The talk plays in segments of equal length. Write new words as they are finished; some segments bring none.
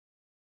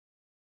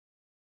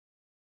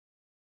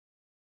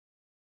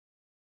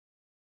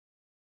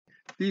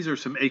These are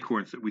some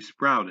acorns that we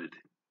sprouted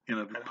in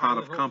a At pot Highland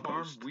of Hill Farm,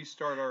 compost. we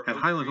start our At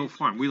oak Highland Hill trees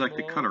from Farm, we like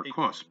to cut small our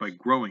costs by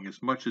acorns. growing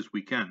as much as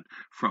we can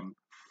from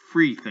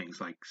free things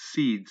like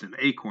seeds and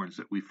acorns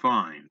that we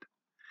find.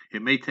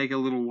 It may take a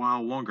little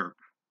while longer,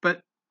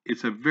 but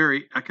it's a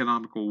very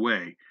economical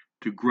way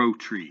to grow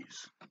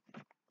trees.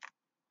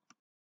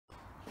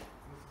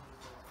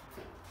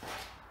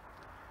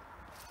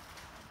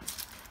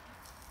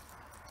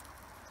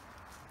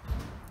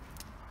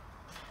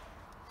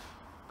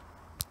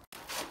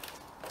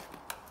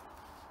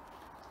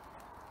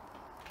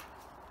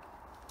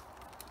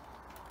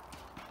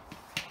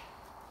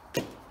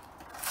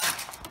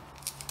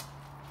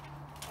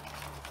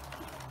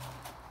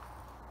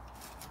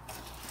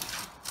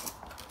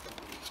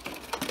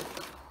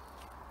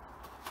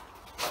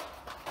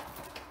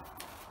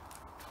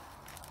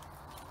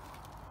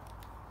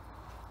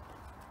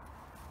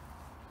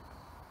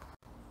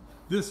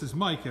 This is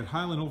Mike at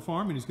Highland Hill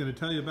Farm, and he's going to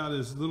tell you about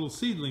his little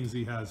seedlings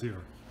he has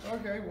here.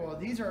 Okay, well,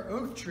 these are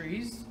oak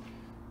trees.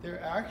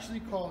 They're actually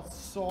called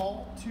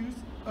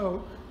sawtooth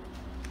oak,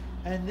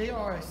 and they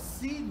are a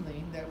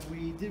seedling that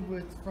we did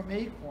from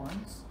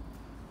acorns,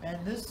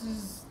 and this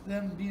is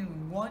them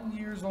being 1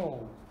 year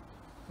old.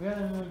 We had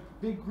a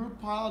big group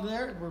pile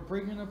there. We're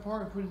breaking it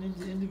apart and putting it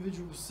into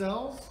individual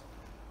cells.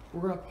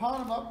 We're going to pot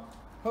them up,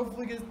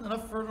 hopefully get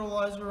enough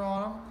fertilizer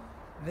on them.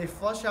 If they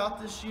flush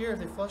out this year, if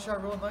they flush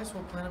out real nice,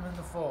 we'll plant them in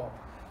the fall.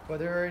 But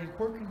there are in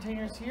quart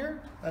containers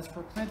here. That's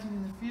for planting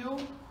in the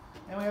field.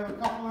 And we have a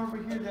couple over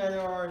here that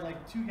are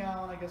like 2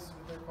 gallon, I guess is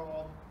what they're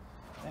called.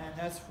 And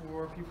that's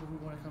for people who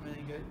want to come in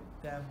and get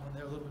them when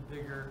they're a little bit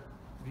bigger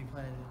to be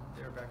planted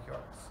in their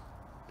backyards.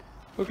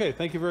 Okay,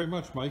 thank you very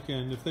much, Mike.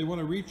 And if they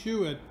want to reach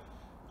you at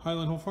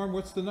Highland Hill Farm,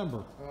 what's the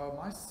number?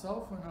 My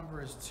cell phone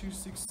number is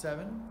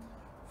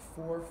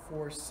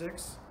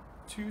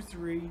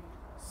 267-446-2376.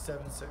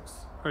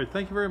 All right,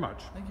 thank you very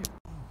much. Thank you.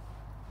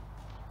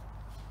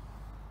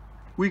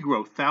 We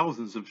grow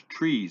thousands of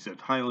trees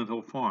at Highland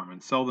Hill Farm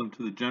and sell them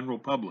to the general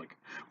public.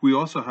 We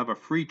also have a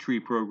free tree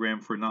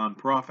program for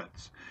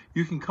nonprofits.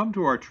 You can come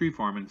to our tree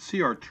farm and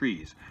see our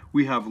trees.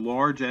 We have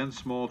large and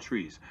small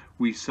trees.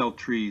 We sell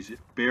trees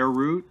bare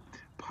root,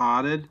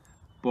 potted,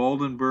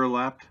 balled and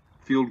burlapped,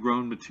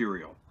 field-grown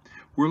material.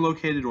 We're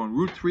located on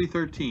Route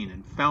 313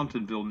 in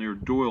Fountainville near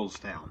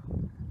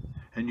Doylestown.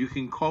 And you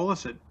can call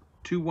us at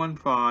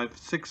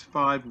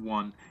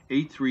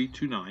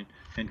 215-651-8329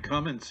 and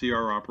come and see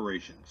our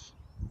operations.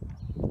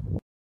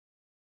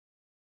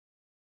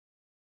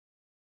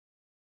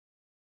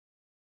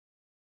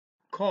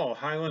 Call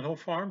Highland Hill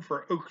Farm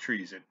for oak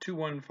trees at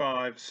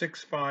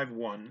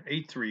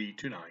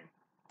 215-651-8329.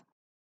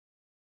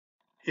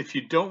 If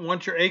you don't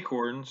want your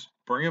acorns,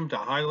 bring them to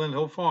Highland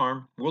Hill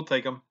Farm. We'll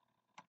take them.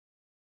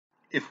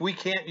 If we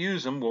can't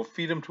use them, we'll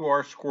feed them to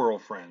our squirrel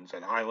friends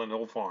at Highland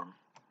Hill Farm.